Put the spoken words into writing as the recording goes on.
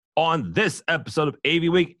On this episode of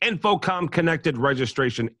AV Week, Infocom Connected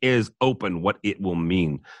registration is open. What it will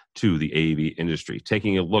mean to the AV industry.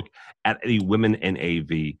 Taking a look at the Women in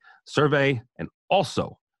AV survey, and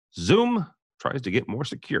also Zoom tries to get more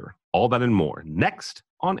secure. All that and more next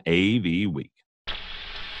on AV Week.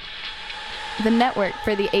 The network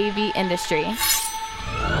for the AV industry.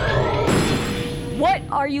 What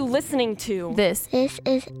are you listening to? This is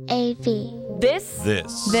AV. This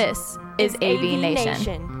is AV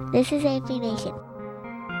Nation. This is AV Nation.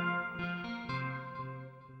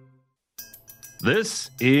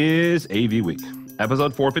 This is AV Week,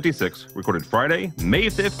 episode 456, recorded Friday, May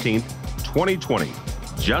 15th, 2020.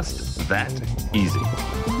 Just that easy.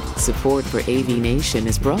 Support for AV Nation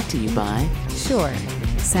is brought to you by Shure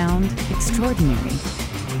Sound Extraordinary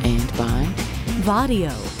and by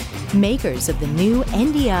Vadio, makers of the new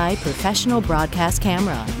NDI professional broadcast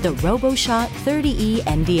camera, the RoboShot 30E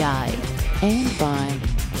NDI, and by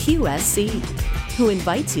QSC, who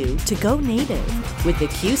invites you to go native with the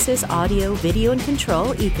QSys audio, video, and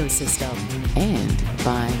control ecosystem. And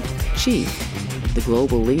by Chief, the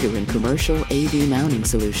global leader in commercial AV mounting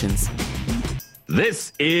solutions.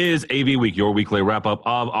 This is AV Week, your weekly wrap-up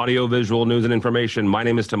of audio-visual news and information. My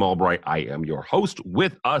name is Tim Albright. I am your host.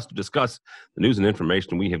 With us to discuss the news and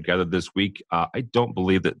information we have gathered this week. I don't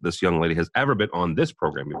believe that this young lady has ever been on this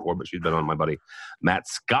program before, but she's been on my buddy Matt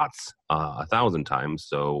Scott's 1,000 times,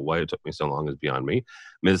 so why it took me so long is beyond me.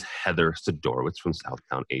 Ms. Heather Sidorowitz from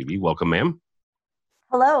Southtown AV. Welcome, ma'am.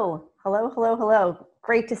 Hello.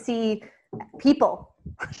 Great to see people.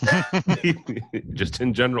 Just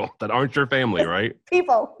in general, that aren't your family, right?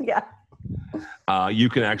 People, yeah. You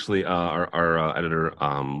can actually, our editor,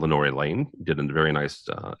 Lenore Lane, did a very nice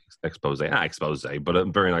expose, but a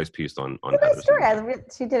very nice piece on Nice story.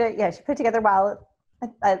 She did it, she put it together well.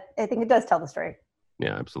 I think it does tell the story.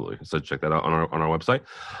 Yeah, absolutely. So check that out on our website.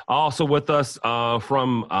 Also with us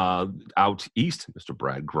from out east, Mr.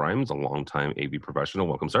 Brad Grimes, a longtime AV professional.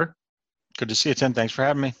 Welcome, sir. Good to see you, Tim. Thanks for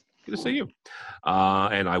having me. Good to see you.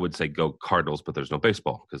 And I would say go Cardinals, but there's no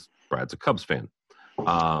baseball because Brad's a Cubs fan.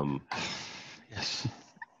 Yes.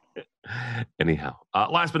 Anyhow,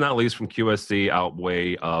 last but not least, from QSC, out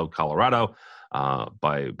way of Colorado,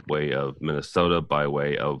 by way of Minnesota, by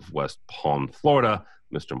way of West Palm, Florida,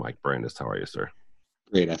 Mr. Mike Brandis. How are you, sir?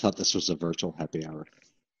 Great. I thought this was a virtual happy hour.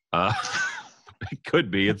 It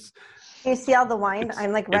could be. Can you see all the wine?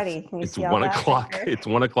 I'm ready. Can you it's see all 1 that? o'clock. It's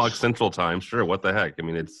 1 o'clock Central Time. Sure. What the heck? I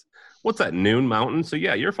mean, what's that, noon Mountain? So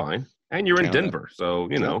yeah, you're fine. And you're in Denver. So,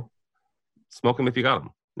 smoke them if you got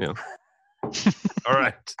them. All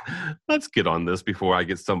right. Let's get on this before I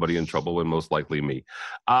get somebody in trouble, and most likely me.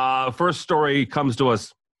 First story comes to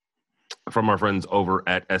us from our friends over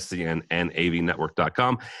at SCN and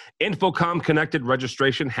AVNetwork.com. Infocom Connected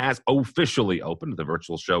registration has officially opened. The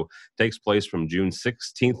virtual show takes place from June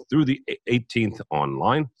 16th through the 18th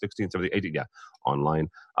online. 16th through the 18th, online.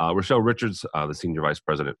 Rochelle Richards, the Senior Vice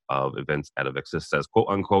President of Events at Avixis, says, quote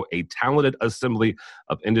unquote, a talented assembly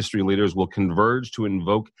of industry leaders will converge to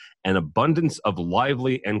invoke an abundance of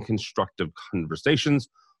lively and constructive conversations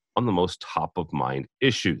on the most top of mind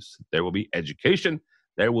issues. There will be education.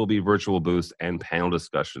 There will be virtual booths and panel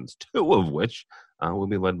discussions, 2 of which will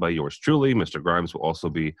be led by yours truly. Mr. Grimes will also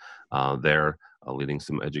be there leading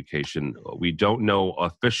some education. We don't know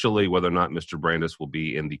officially whether or not Mr. Brandis will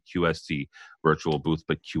be in the QSC virtual booth,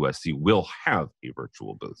 but QSC will have a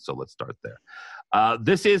virtual booth. So let's start there.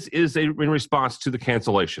 This is in response to the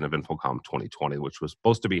cancellation of Infocom 2020, which was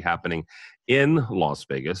supposed to be happening in Las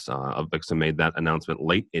Vegas. Avixa made that announcement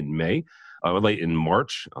late in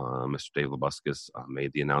March. Mr. Dave Labuscus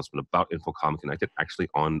made the announcement about Infocom Connected, actually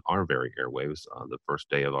on our very airwaves, the first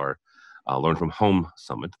day of our Learn From Home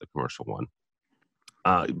Summit, the commercial one.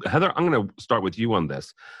 Heather, I'm going to start with you on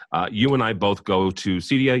this. You and I both go to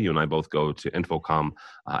CEDIA. You and I both go to Infocom.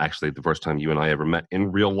 Actually, the first time you and I ever met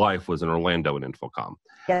in real life was in Orlando in Infocom.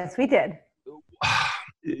 Yes, we did.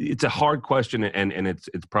 It's a hard question, and it's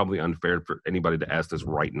probably unfair for anybody to ask this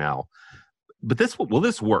right now. But will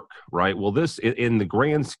this work, right? Will this, in the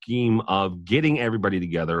grand scheme of getting everybody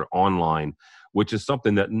together online, which is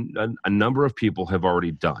something that a number of people have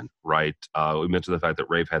already done, right? We mentioned the fact that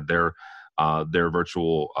Rave had their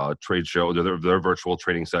virtual trade show, their virtual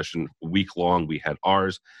training session week long. We had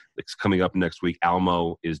ours. It's coming up next week.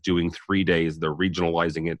 Almo is doing 3 days. They're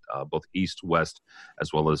regionalizing it both east, west,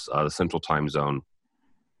 as well as the central time zone.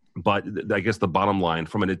 But I guess the bottom line,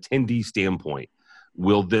 from an attendee standpoint,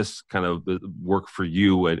 will this kind of work for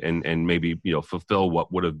you and maybe fulfill what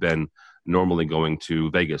would have been normally going to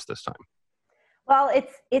Vegas this time? Well,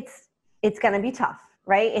 it's going to be tough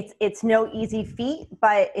right? It's no easy feat,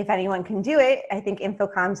 but if anyone can do it, I think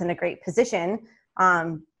Infocom's in a great position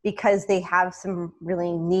because they have some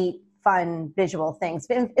really neat, fun visual things.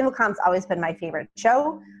 Infocom's always been my favorite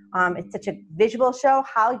show. It's such a visual show.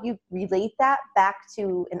 How you relate that back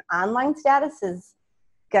to an online status is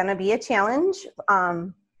gonna be a challenge.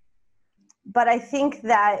 But I think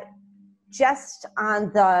that just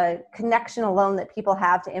on the connection alone that people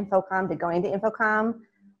have to Infocom, to going to Infocom,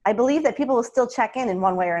 I believe that people will still check in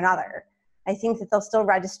one way or another. I think that they'll still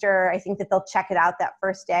register. I think that they'll check it out that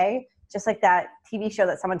first day, just like that TV show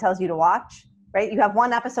that someone tells you to watch, right? You have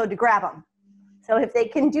one episode to grab them. So if they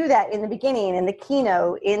can do that in the beginning, in the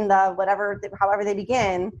keynote, in the whatever, however they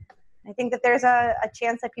begin, I think that there's a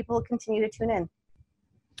chance that people will continue to tune in.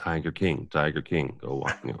 Tiger King. Go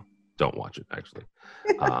watch, don't watch it, actually.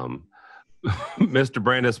 Mr.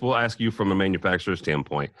 Brandes, we'll ask you from a manufacturer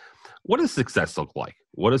standpoint, what does success look like?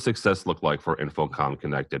 What does success look like for Infocom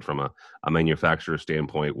Connected from a manufacturer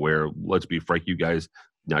standpoint where, let's be frank, you guys,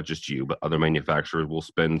 not just you, but other manufacturers will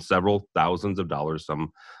spend several thousands of dollars.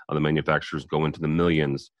 Some other manufacturers go into the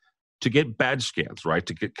millions to get badge scans, right?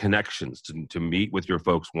 To get connections, to meet with your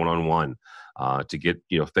folks one-on-one, to get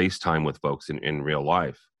FaceTime with folks in real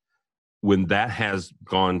life. When that has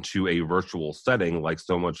gone to a virtual setting, like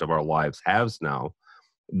so much of our lives has now,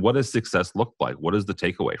 what does success look like? What is the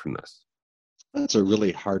takeaway from this? That's a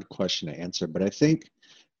really hard question to answer, but I think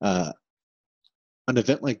an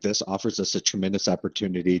event like this offers us a tremendous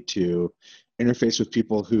opportunity to interface with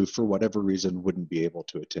people who, for whatever reason, wouldn't be able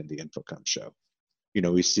to attend the Infocom show.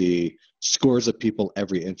 We see scores of people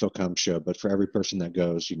every Infocom show, but for every person that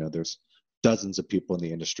goes, there's dozens of people in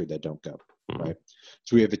the industry that don't go, right?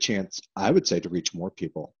 So we have a chance, I would say, to reach more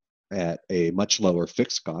people at a much lower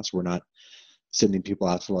fixed cost. We're not sending people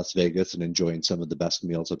out to Las Vegas and enjoying some of the best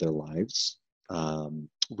meals of their lives.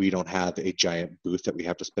 We don't have a giant booth that we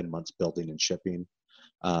have to spend months building and shipping.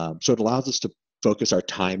 So it allows us to focus our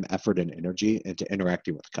time, effort, and energy into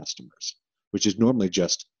interacting with customers, which is normally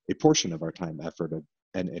just a portion of our time, effort,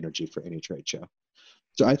 and energy for any trade show.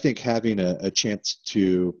 So I think having a chance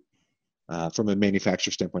to, from a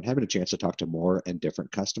manufacturer standpoint, having a chance to talk to more and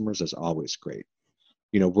different customers is always great.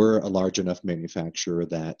 We're a large enough manufacturer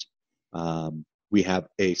that we have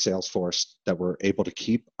a sales force that we're able to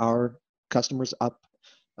keep our customers up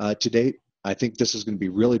to date. I think this is going to be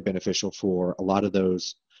really beneficial for a lot of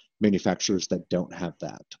those manufacturers that don't have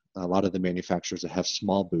that. A lot of the manufacturers that have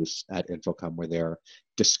small booths at Infocom where they're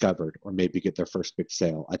discovered or maybe get their first big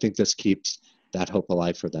sale. I think this keeps that hope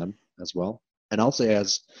alive for them as well. And also,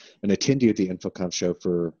 as an attendee of the Infocom show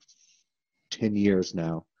for 10 years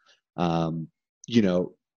now, the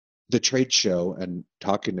trade show and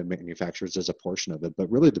talking to manufacturers is a portion of it, but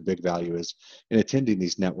really the big value is in attending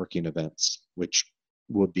these networking events, which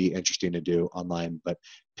would be interesting to do online, but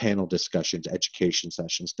panel discussions, education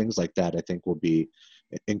sessions, things like that, I think will be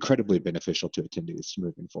incredibly beneficial to attendees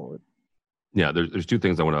moving forward. Yeah, there's two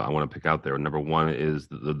things I want to pick out there. Number one is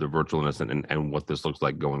the virtualness and what this looks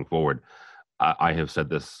like going forward. I have said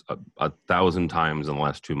this a 1,000 times in the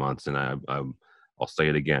last 2 months, and I'll say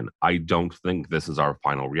it again. I don't think this is our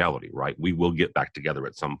final reality, right? We will get back together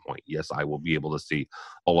at some point. Yes, I will be able to see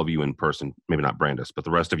all of you in person, maybe not Brandes, but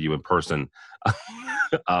the rest of you in person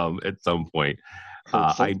at some point.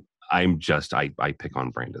 I pick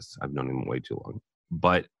on Brandes. I've known him way too long.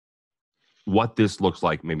 But what this looks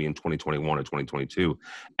like maybe in 2021 or 2022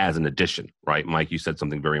 as an addition, right? Mike, you said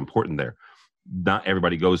something very important there. Not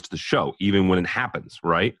everybody goes to the show, even when it happens,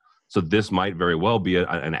 right? So this might very well be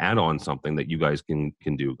an add-on, something that you guys can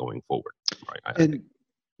do going forward, right?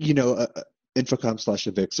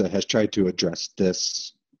 Infocom/Avixa has tried to address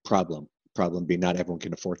this problem being not everyone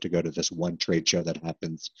can afford to go to this one trade show that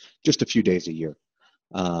happens just a few days a year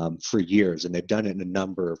for years. And they've done it in a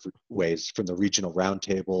number of ways, from the regional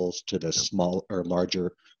roundtables to the small or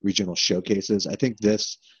larger regional showcases. I think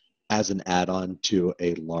this, as an add-on to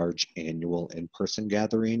a large annual in-person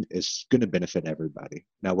gathering, is going to benefit everybody.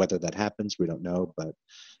 Now, whether that happens, we don't know, but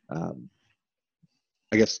I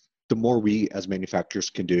guess the more we as manufacturers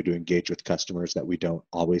can do to engage with customers that we don't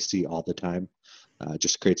always see all the time,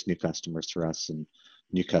 just creates new customers for us and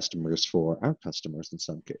new customers for our customers in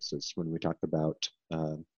some cases, when we talk about,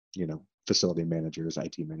 facility managers,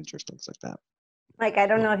 IT managers, things like that. Mike, I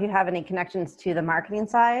don't know if you have any connections to the marketing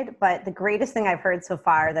side, but the greatest thing I've heard so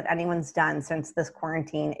far that anyone's done since this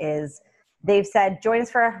quarantine is they've said, join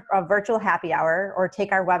us for a virtual happy hour or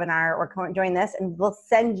take our webinar or join this and we'll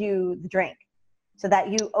send you the drink so that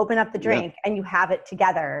you open up the drink and you have it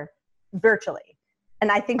together virtually.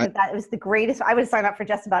 And I think that was the greatest. I would sign up for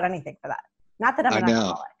just about anything for that. Not that I'm an I know.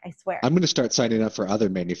 alcoholic, I swear. I'm going to start signing up for other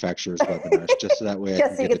manufacturers' webinars just so that way I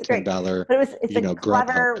can get the $10. But it's a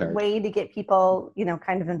clever way to get people,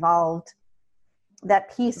 kind of involved.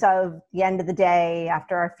 That piece of the end of the day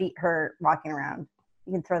after our feet hurt walking around.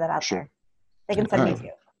 You can throw that out there. They can send me to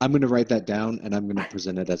you. I'm going to write that down and I'm going to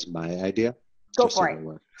present it as my idea. Go for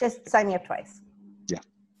it. Just sign me up twice. Yeah.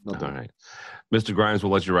 All right. Mr. Grimes,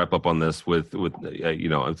 we'll let you wrap up on this with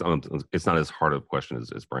it's not as hard of a question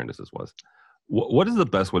as Brandis's was. What is the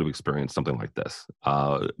best way to experience something like this?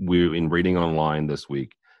 We've been reading online this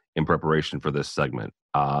week in preparation for this segment,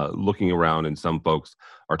 looking around, and some folks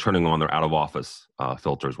are turning on their out of office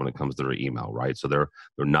filters when it comes to their email, right? So they're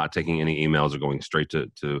not taking any emails; they're going straight to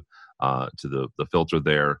the filter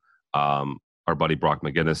there. Our buddy Brock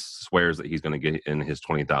McGinnis swears that he's going to get in his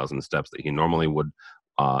 20,000 steps that he normally would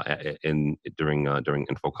during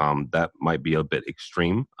InfoComm. That might be a bit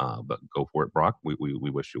extreme, but go for it, Brock. We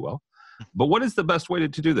wish you well. But what is the best way to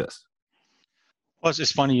do this? Well,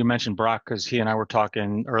 it's funny you mentioned Brock because he and I were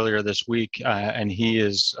talking earlier this week, and he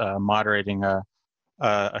is moderating a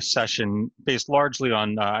session based largely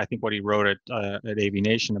on I think what he wrote at AV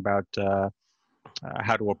Nation about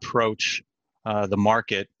how to approach the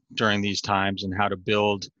market during these times and how to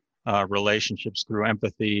build relationships through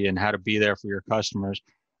empathy and how to be there for your customers.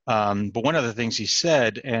 But one of the things he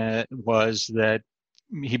said was that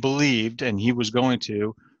he believed and he was going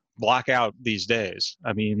to block out these days.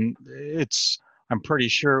 I mean, I'm pretty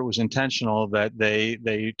sure it was intentional that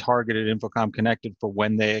they targeted InfoComm Connected for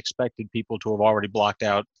when they expected people to have already blocked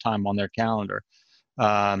out time on their calendar.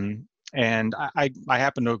 And I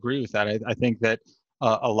happen to agree with that. I think that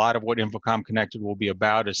a lot of what InfoComm Connected will be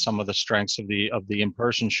about is some of the strengths of the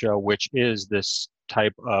in-person show, which is this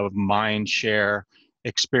type of mind share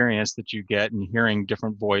experience that you get and hearing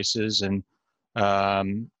different voices and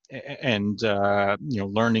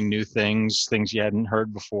learning new things you hadn't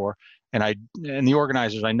heard before. And the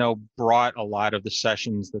organizers I know brought a lot of the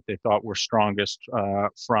sessions that they thought were strongest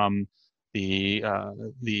from the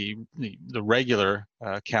regular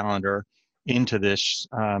calendar into this.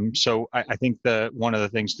 So I think that one of the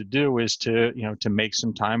things to do is to make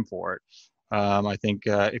some time for it. I think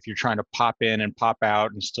if you're trying to pop in and pop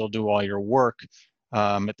out and still do all your work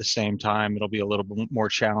at the same time, it'll be a little bit more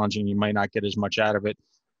challenging. You might not get as much out of it.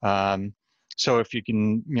 So if you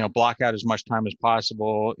can, block out as much time as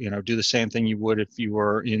possible, do the same thing you would if you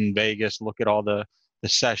were in Vegas, look at all the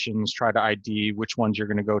sessions, try to ID which ones you're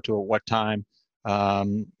going to go to at what time,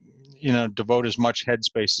 devote as much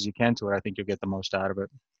headspace as you can to it. I think you'll get the most out of it.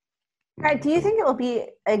 All right. Do you think it will be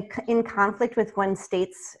in conflict with when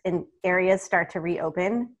states and areas start to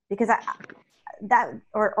reopen? Because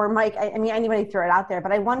or Mike, I mean, anybody throw it out there,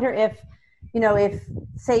 but I wonder if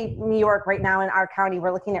say New York right now in our county,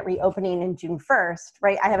 we're looking at reopening in June 1st,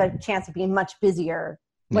 right? I have a chance of being much busier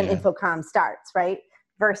when InfoComm starts, right?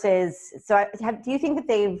 Versus, do you think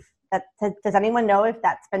that does anyone know if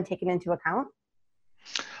that's been taken into account?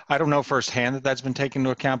 I don't know firsthand that that's been taken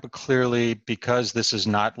into account, but clearly because this is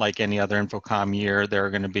not like any other InfoComm year, there are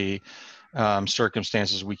going to be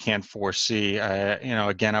circumstances we can't foresee.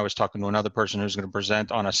 Again, I was talking to another person who's going to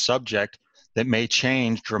present on a subject that may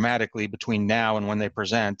change dramatically between now and when they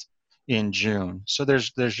present in June. So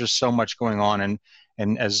there's just so much going on,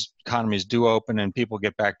 and as economies do open and people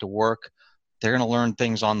get back to work, they're going to learn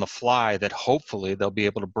things on the fly that hopefully they'll be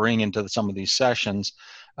able to bring into some of these sessions.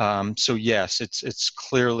 So yes, it's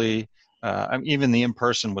clearly even the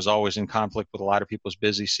in-person was always in conflict with a lot of people's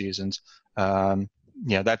busy seasons.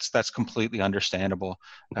 That's completely understandable.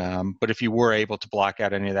 But if you were able to block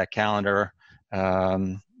out any of that calendar,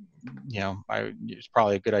 it's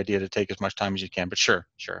probably a good idea to take as much time as you can. But sure,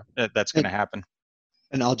 that's going to happen.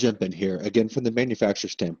 And I'll jump in here again from the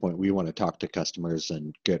manufacturer standpoint. We want to talk to customers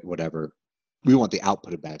and get whatever. We want the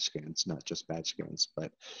output of badge scans, not just badge scans.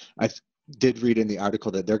 But I did read in the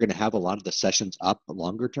article that they're going to have a lot of the sessions up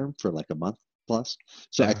longer term for like a month plus.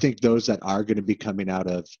 So I think those that are going to be coming out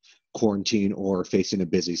of quarantine or facing a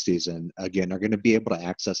busy season, again, are going to be able to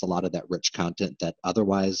access a lot of that rich content that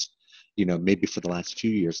otherwise, maybe for the last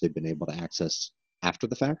few years they've been able to access after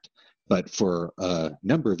the fact. But for a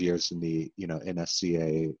number of years in the,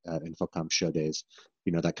 NSCA InfoComm show days,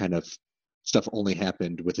 that kind of stuff only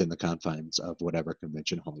happened within the confines of whatever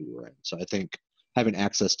convention hall you were in. So I think having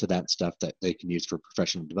access to that stuff that they can use for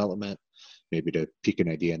professional development, maybe to pique an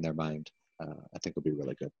idea in their mind, I think will be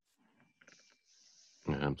really good.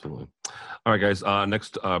 Yeah, absolutely. All right, guys. Our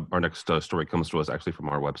next story comes to us actually from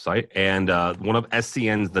our website, and one of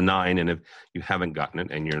SCN's The Nine. And if you haven't gotten it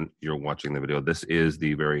and you're watching the video, this is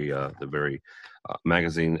the very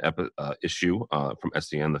magazine issue from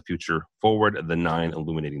SCN, The Future Forward, The Nine,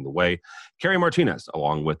 Illuminating the Way. Carrie Martinez,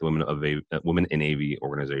 along with the Women in AV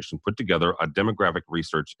organization, put together a demographic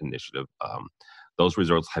research initiative. Those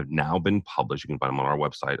results have now been published. You can find them on our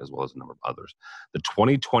website as well as a number of others. The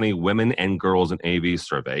 2020 Women and Girls in AV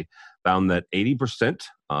survey found that 80%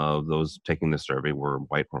 of those taking the survey were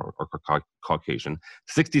white or Caucasian.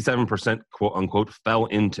 67%, quote unquote, fell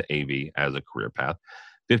into AV as a career path.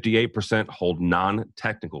 58% hold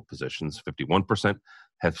non-technical positions. 51%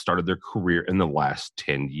 have started their career in the last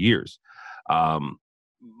 10 years.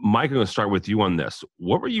 Mike, I'm going to start with you on this.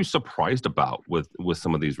 What were you surprised about with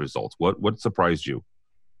some of these results? What surprised you?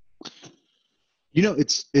 You know,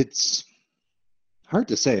 it's hard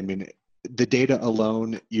to say. I mean, the data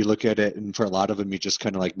alone, you look at it, and for a lot of them, you just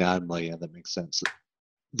kind of like nod, well, yeah, that makes sense.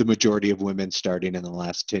 The majority of women starting in the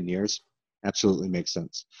last 10 years absolutely makes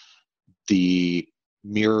sense. The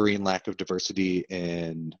mirroring lack of diversity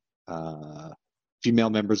in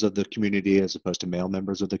female members of the community as opposed to male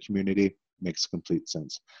members of the community makes complete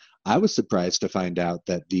sense. I was surprised to find out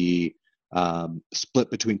that the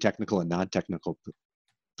split between technical and non-technical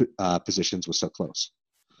positions was so close.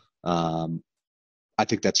 I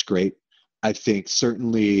think that's great. I think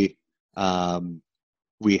certainly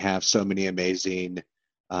we have so many amazing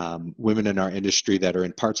women in our industry that are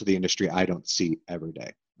in parts of the industry I don't see every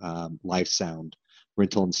day. Live sound,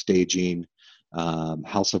 rental and staging,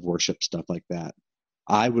 house of worship, stuff like that.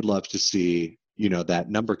 I would love to see, you know, that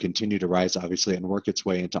number continue to rise, obviously, and work its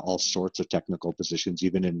way into all sorts of technical positions,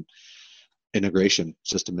 even in integration,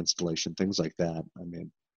 system installation, things like that. I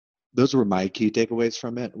mean, those were my key takeaways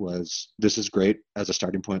from it. Was this is great as a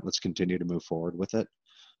starting point. Let's continue to move forward with it.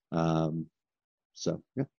 So,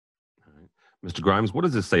 yeah. All right. Mr. Grimes, what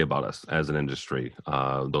does this say about us as an industry?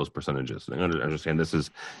 Those percentages. I understand this is,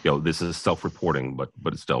 this is self-reporting,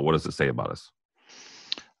 but still, what does it say about us?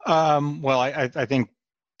 Well, I think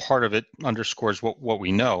part of it underscores what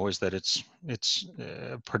we know is that it's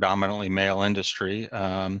predominantly male industry.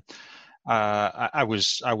 I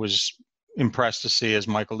was impressed to see, as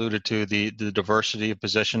Mike alluded to, the diversity of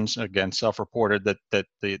positions. Again, self-reported that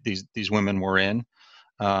these women were in.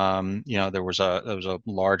 There was a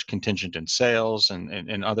large contingent in sales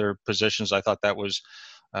and other positions. I thought that was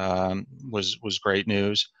great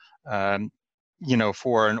news.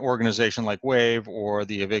 For an organization like WAVE or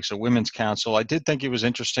the Avixa Women's Council, I did think it was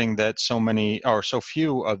interesting that so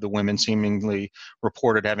few of the women seemingly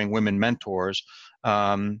reported having women mentors.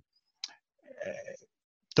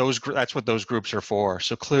 That's what those groups are for.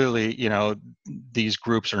 So clearly, these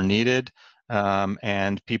groups are needed,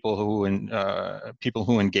 and people who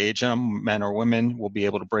engage them, men or women, will be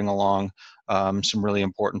able to bring along some really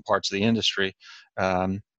important parts of the industry.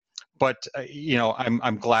 But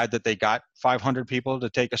I'm glad that they got 500 people to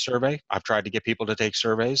take a survey. I've tried to get people to take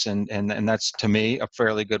surveys, and that's, to me, a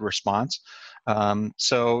fairly good response.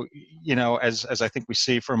 So, as I think we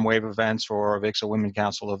see from WAVE events or Avixa Women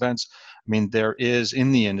Council events, I mean, there is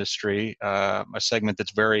in the industry a segment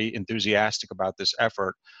that's very enthusiastic about this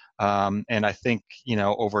effort. And I think,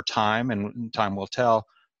 over time, and time will tell,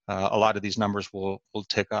 a lot of these numbers will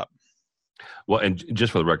tick up. Well, and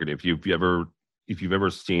just for the record, if you've ever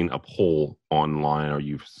seen a poll online, or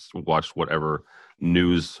you've watched whatever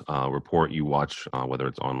news report you watch, whether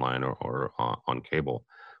it's online or on cable,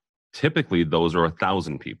 typically those are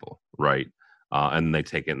 1,000 people, right? And they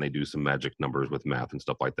take it and they do some magic numbers with math and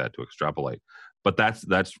stuff like that to extrapolate. But that's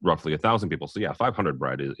roughly 1,000 people. So yeah, 500,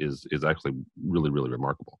 Brad, is actually really, really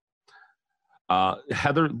remarkable.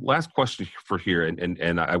 Heather, last question for here,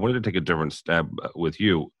 and I wanted to take a different stab with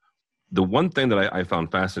you. The one thing that I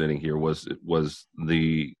found fascinating here was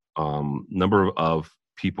the number of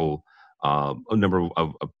people, a number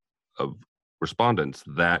of respondents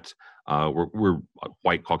that were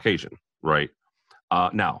white Caucasian, right?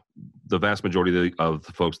 Now, the vast majority of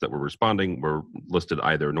the folks that were responding were listed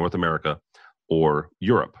either North America or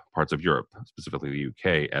Europe, parts of Europe, specifically the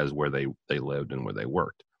UK, as where they lived and where they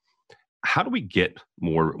worked. How do we get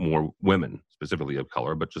more women, specifically of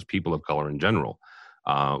color, but just people of color in general,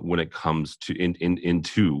 when it comes to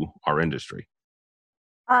into our industry?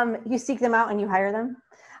 You seek them out and you hire them.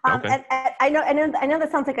 Okay. And I know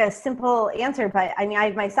that sounds like a simple answer, but I mean,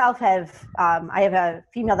 I myself have I have a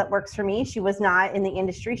female that works for me. She was not in the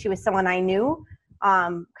industry. She was someone I knew.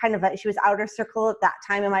 She was outer circle at that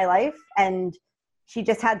time in my life, and she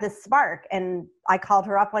just had this spark. And I called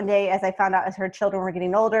her up one day as I found out as her children were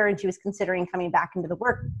getting older and she was considering coming back into the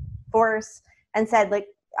workforce, and said, like,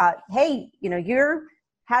 hey, you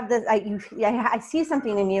have this, I see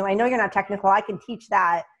something in you. I know you're not technical. I can teach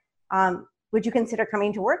that. Would you consider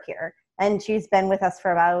coming to work here? And she's been with us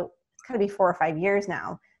for it's going to be 4 or 5 years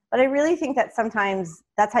now. But I really think that sometimes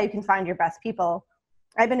that's how you can find your best people.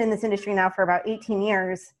 I've been in this industry now for about 18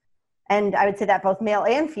 years. And I would say that both male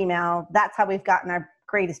and female, that's how we've gotten our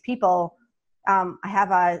greatest people. I have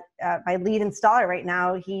my lead installer right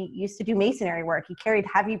now. He used to do masonry work. He carried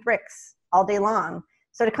heavy bricks all day long.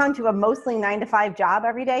 So to come to a mostly 9-to-5 job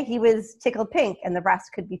every day, he was tickled pink, and the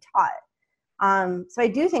rest could be taught. So I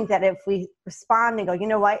do think that if we respond and go, you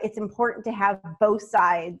know what, it's important to have both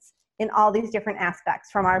sides in all these different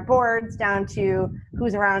aspects, from our boards down to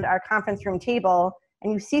who's around our conference room table,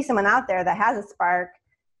 and you see someone out there that has a spark,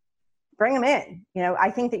 bring them in.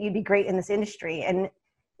 I think that you'd be great in this industry. And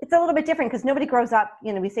it's a little bit different because nobody grows up,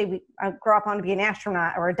 we say we grow up, I want to be an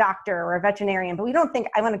astronaut or a doctor or a veterinarian, but we don't think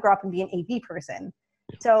I want to grow up and be an AV person.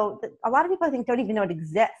 So a lot of people, I think, don't even know it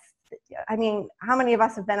exists. I mean, how many of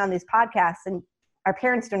us have been on these podcasts and our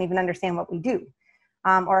parents don't even understand what we do,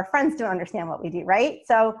 or our friends don't understand what we do, right?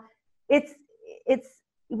 So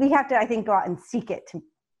we have to, I think, go out and seek it to,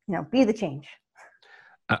 be the change.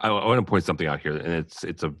 I want to point something out here, and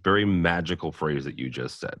it's a very magical phrase that you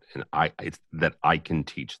just said, and it's that I can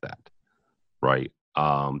teach that, right?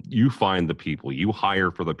 You find the people, you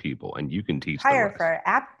hire for the people, and you can teach hire the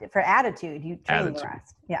rest. for attitude. You train the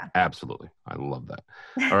rest. Yeah, absolutely. I love that.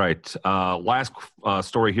 All right, last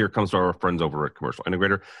story here comes to our friends over at Commercial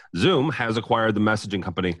Integrator. Zoom has acquired the messaging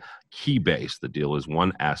company Keybase. The deal is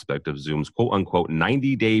one aspect of Zoom's quote-unquote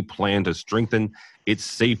 90-day plan to strengthen its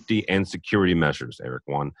safety and security measures. Eric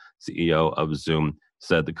Yuan, CEO of Zoom,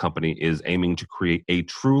 said the company is aiming to create a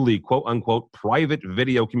truly quote-unquote private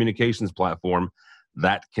video communications platform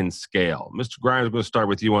that can scale. Mr. Grimes, I'm going to start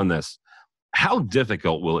with you on this. How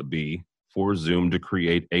difficult will it be for Zoom to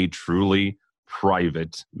create a truly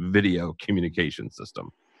private video communication system?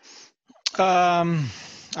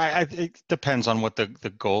 It depends on what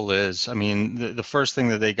the goal is. I mean, the first thing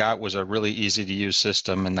that they got was a really easy to use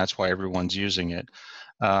system, and that's why everyone's using it.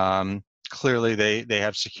 Clearly, they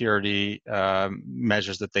have security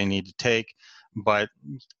measures that they need to take, but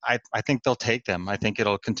I think they'll take them. I think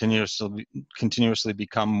it'll continuously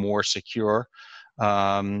become more secure.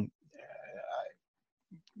 I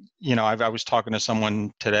was talking to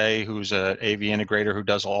someone today who's an AV integrator who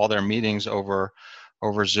does all their meetings over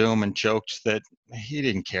Zoom, and joked that he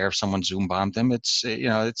didn't care if someone Zoom bombed him. It's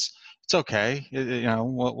okay.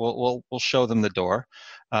 We'll show them the door.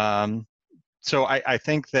 So I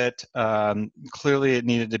think that clearly it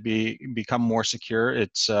needed to become more secure.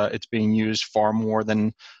 It's being used far more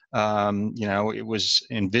than it was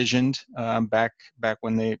envisioned back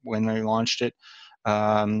when they launched it.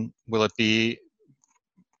 Will it be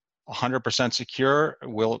 100% secure?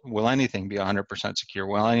 Will anything be 100% secure?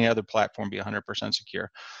 Will any other platform be 100%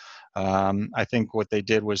 secure? I think what they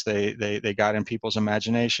did was they got in people's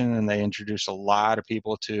imagination, and they introduced a lot of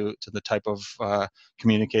people to the type of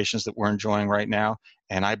communications that we're enjoying right now.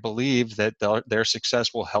 And I believe that their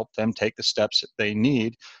success will help them take the steps that they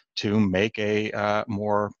need to make a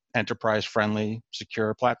more enterprise-friendly,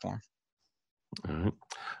 secure platform. All right.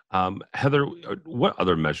 Heather, what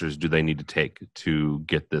other measures do they need to take to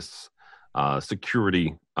get this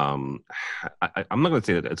security? I'm not going to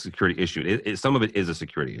say that it's a security issue. Some of it is a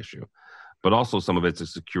security issue, but also some of it's a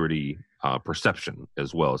security perception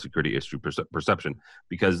as well, a security issue perception,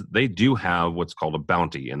 because they do have what's called a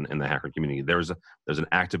bounty in the hacker community. There's an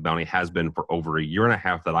active bounty, has been for over 1.5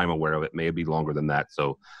 years that I'm aware of. It may be longer than that,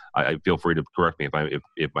 so I feel free to correct me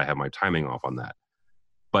if I have my timing off on that.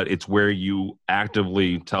 But it's where you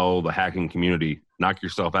actively tell the hacking community, knock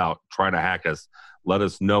yourself out, try to hack us, let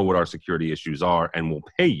us know what our security issues are, and we'll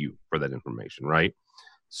pay you for that information, right?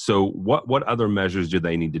 So what other measures do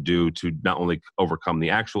they need to do to not only overcome the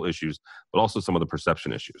actual issues, but also some of the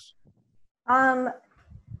perception issues? I'm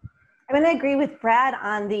going to agree with Brad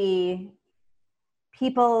on the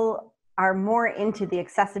people are more into the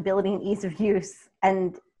accessibility and ease of use,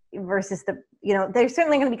 and versus there's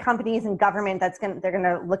certainly going to be companies and government they're going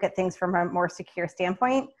to look at things from a more secure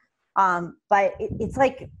standpoint. But it's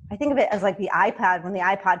like, I think of it as like the iPad. When the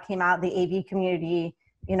iPod came out, the AV community,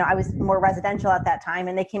 I was more residential at that time,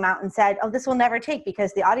 and they came out and said, oh, this will never take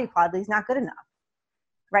because the audio quality is not good enough.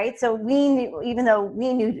 Right. So we knew, even though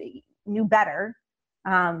we knew better,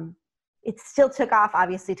 it still took off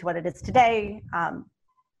obviously to what it is today.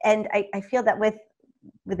 And I feel that with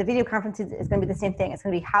the video conferences, it's going to be the same thing. It's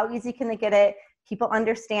going to be how easy can they get it? People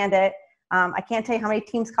understand it. I can't tell you how many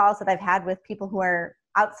Teams calls that I've had with people who are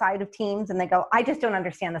outside of Teams, and they go, I just don't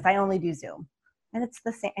understand this. I only do Zoom. And it's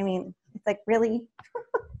the same. I mean, it's like, really?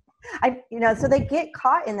 So they get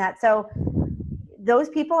caught in that. So those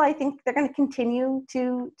people, I think they're going to continue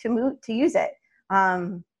to use it,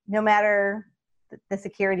 no matter the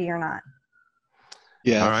security or not.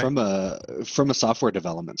 Yeah, right. from a software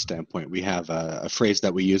development standpoint, we have a phrase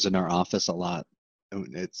that we use in our office a lot.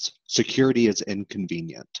 It's security is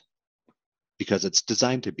inconvenient because it's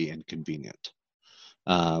designed to be inconvenient.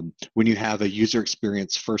 When you have a user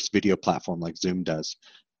experience first video platform like Zoom does,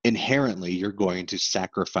 inherently you're going to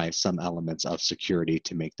sacrifice some elements of security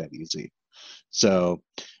to make that easy. So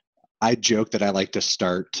I joke that I like to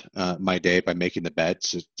start my day by making the bed.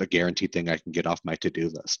 So it's a guaranteed thing I can get off my to-do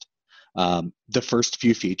list. The first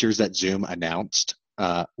few features that Zoom announced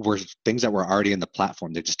were things that were already in the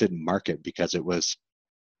platform. They just didn't market because it was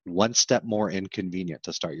one step more inconvenient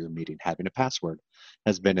to start your meeting. Having a password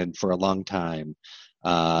has been in for a long time.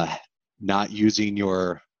 Not using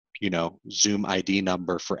your Zoom ID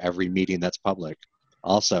number for every meeting that's public,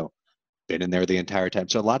 also been in there the entire time.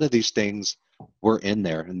 So a lot of these things were in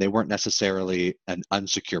there, and they weren't necessarily an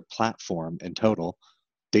unsecure platform in total.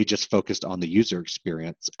 They just focused on the user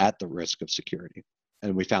experience at the risk of security.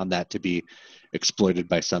 And we found that to be exploited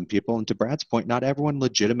by some people. And to Brad's point, not everyone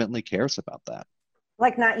legitimately cares about that.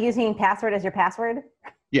 Like not using password as your password?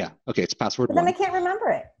 Yeah. Okay, it's password but one. Then I can't remember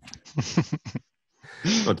it.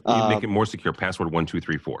 You make it more secure. Password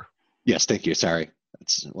 1234. Yes, thank you. Sorry.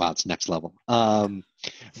 It's next level.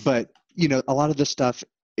 But a lot of this stuff,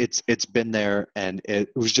 it's been there, and it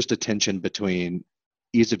was just a tension between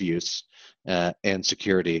ease of use and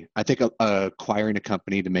security. I think acquiring a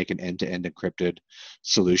company to make an end-to-end encrypted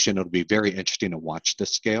solution, it'll be very interesting to watch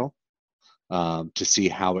this scale, to see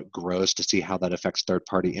how it grows, to see how that affects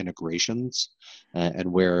third-party integrations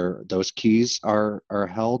and where those keys are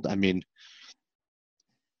held. I mean,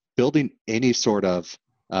 building any sort of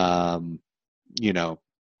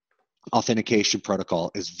authentication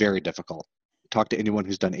protocol is very difficult. Talk to anyone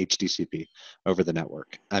who's done HTTP over the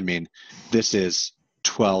network. I mean, this is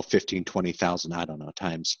 12, 15, 20,000, I don't know,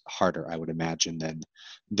 times harder, I would imagine,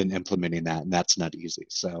 than implementing that, and that's not easy.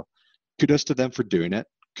 So kudos to them for doing it.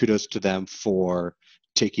 Kudos to them for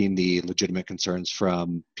taking the legitimate concerns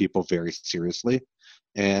from people very seriously.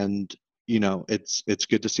 And, it's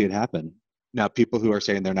good to see it happen. Now, people who are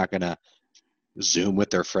saying they're not going to Zoom with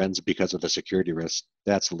their friends because of the security risk,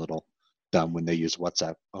 that's a little dumb when they use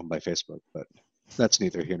WhatsApp owned by Facebook, but that's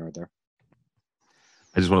neither here nor there.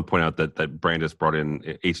 I just want to point out that Brandis brought in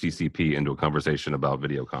HDCP into a conversation about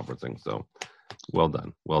video conferencing. So well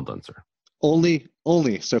done, sir. Only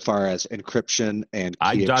so far as encryption and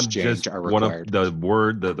key exchange are required.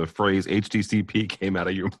 The phrase HDCP came out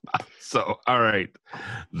of your mouth. So, all right.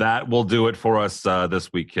 That will do it for us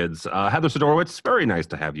this week, kids. Heather Sidorowicz, very nice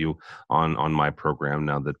to have you on my program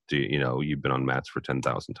now that, you've been on Matt's for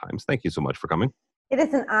 10,000 times. Thank you so much for coming. It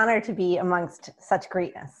is an honor to be amongst such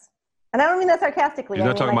greatness. And I don't mean that sarcastically. She's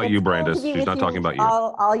not talking about you, Brandis. She's not talking about you.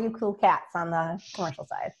 All you cool cats on the commercial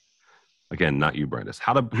side. Again, not you, Brandis.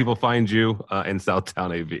 How do people find you in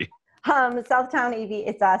Southtown AV? Southtown AV,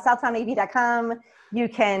 it's southtownav.com. You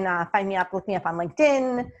can look me up on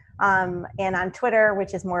LinkedIn, and on Twitter,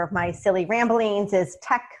 which is more of my silly ramblings, is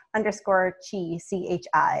tech_chi,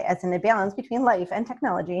 CHI, as in a balance between life and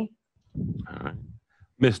technology. All right.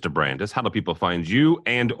 Mr. Brandis, how do people find you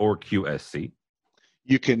and or QSC?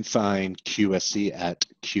 You can find QSC at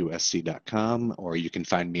qsc.com, or you can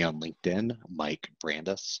find me on LinkedIn, Mike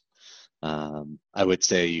Brandis. I would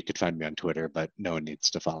say you could find me on Twitter, but no one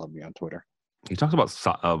needs to follow me on Twitter. He talks about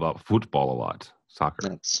football a lot, soccer.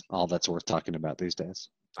 That's all that's worth talking about these days.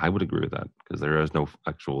 I would agree with that because there's no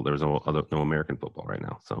American football right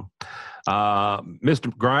now. So,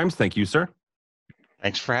 Mr. Grimes, thank you, sir.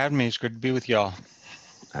 Thanks for having me. It's good to be with y'all.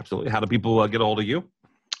 Absolutely. How do people get a hold of you?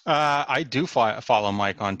 I do follow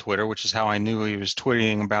Mike on Twitter, which is how I knew he was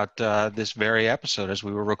tweeting about this very episode as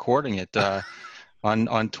we were recording it.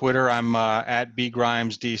 On Twitter, I'm at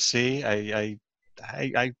bgrimesdc.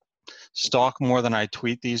 I stalk more than I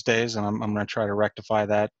tweet these days, and I'm going to try to rectify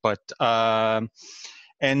that. But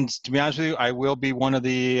and to be honest with you, I will be one of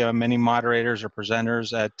the many moderators or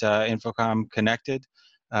presenters at InfoComm Connected.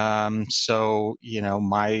 So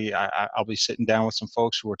I'll be sitting down with some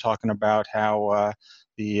folks who are talking about how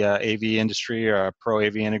the AV industry, pro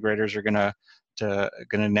AV integrators, are going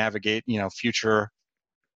to navigate future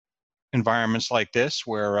environments like this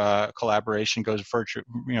where collaboration goes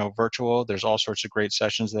virtual. There's all sorts of great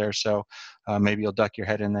sessions there. So maybe you'll duck your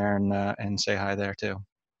head in there and say hi there too.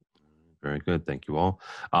 Very good. Thank you all.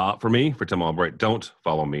 For me, for Tim Albright, don't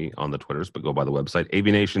follow me on the Twitters, but go by the website,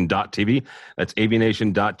 avnation.tv. That's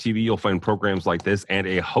avnation.tv. You'll find programs like this and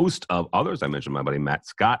a host of others. I mentioned my buddy Matt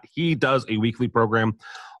Scott. He does a weekly program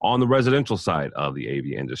on the residential side of the AV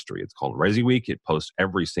industry. It's called Resi Week. It posts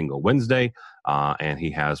every single Wednesday, and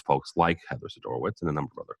he has folks like Heather Sidorowitz and a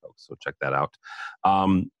number of other folks, so check that out.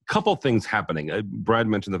 Couple things happening. Brad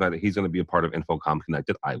mentioned the fact that he's going to be a part of InfoComm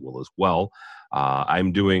Connected. I will as well.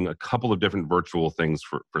 I'm doing a couple of different virtual things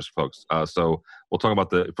for folks. So we'll talk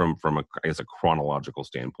about from a chronological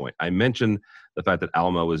standpoint. I mentioned the fact that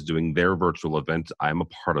Alamo is doing their virtual event. I'm a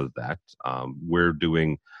part of that. We're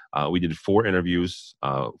doing, we did 8 interviews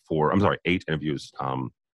for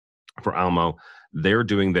Alamo. They're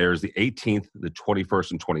doing theirs the 18th, the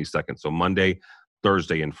 21st, and 22nd. So Monday,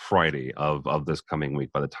 Thursday, and Friday of this coming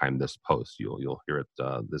week. By the time this posts, you'll hear it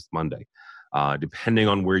this Monday. Depending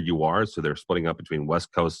on where you are. So they're splitting up between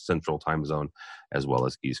West Coast, Central Time Zone, as well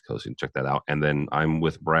as East Coast. You can check that out. And then I'm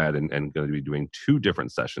with Brad and going to be doing 2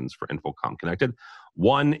 different sessions for InfoComm Connected.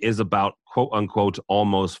 One is about, quote unquote,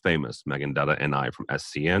 Almost Famous, Megan Dutta and I from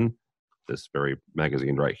SCN, this very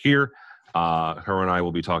magazine right here. Her and I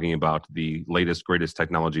will be talking about the latest, greatest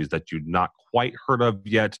technologies that you've not quite heard of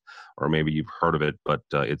yet, or maybe you've heard of it, but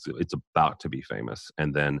it's about to be famous.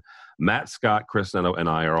 And then Matt Scott, Chris Neto, and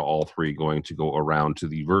I are all 3 going to go around to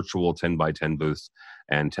the virtual 10x10 booths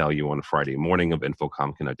and tell you on Friday morning of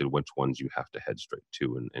InfoComm Connected which ones you have to head straight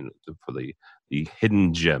to and for the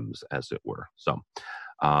hidden gems, as it were. So.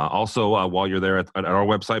 Also, while you're there at our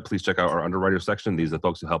website, please check out our underwriter section. These are the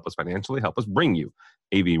folks who help us financially, help us bring you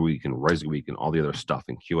AV Week and Resi Week and all the other stuff.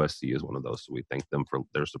 And QSC is one of those. So we thank them for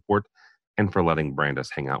their support and for letting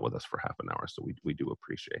Brandis hang out with us for half an hour. So we do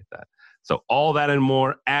appreciate that. So all that and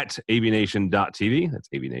more at avnation.tv. That's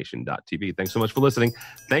avnation.tv. Thanks so much for listening.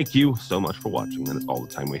 Thank you so much for watching. And that's all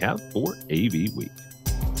the time we have for AV Week.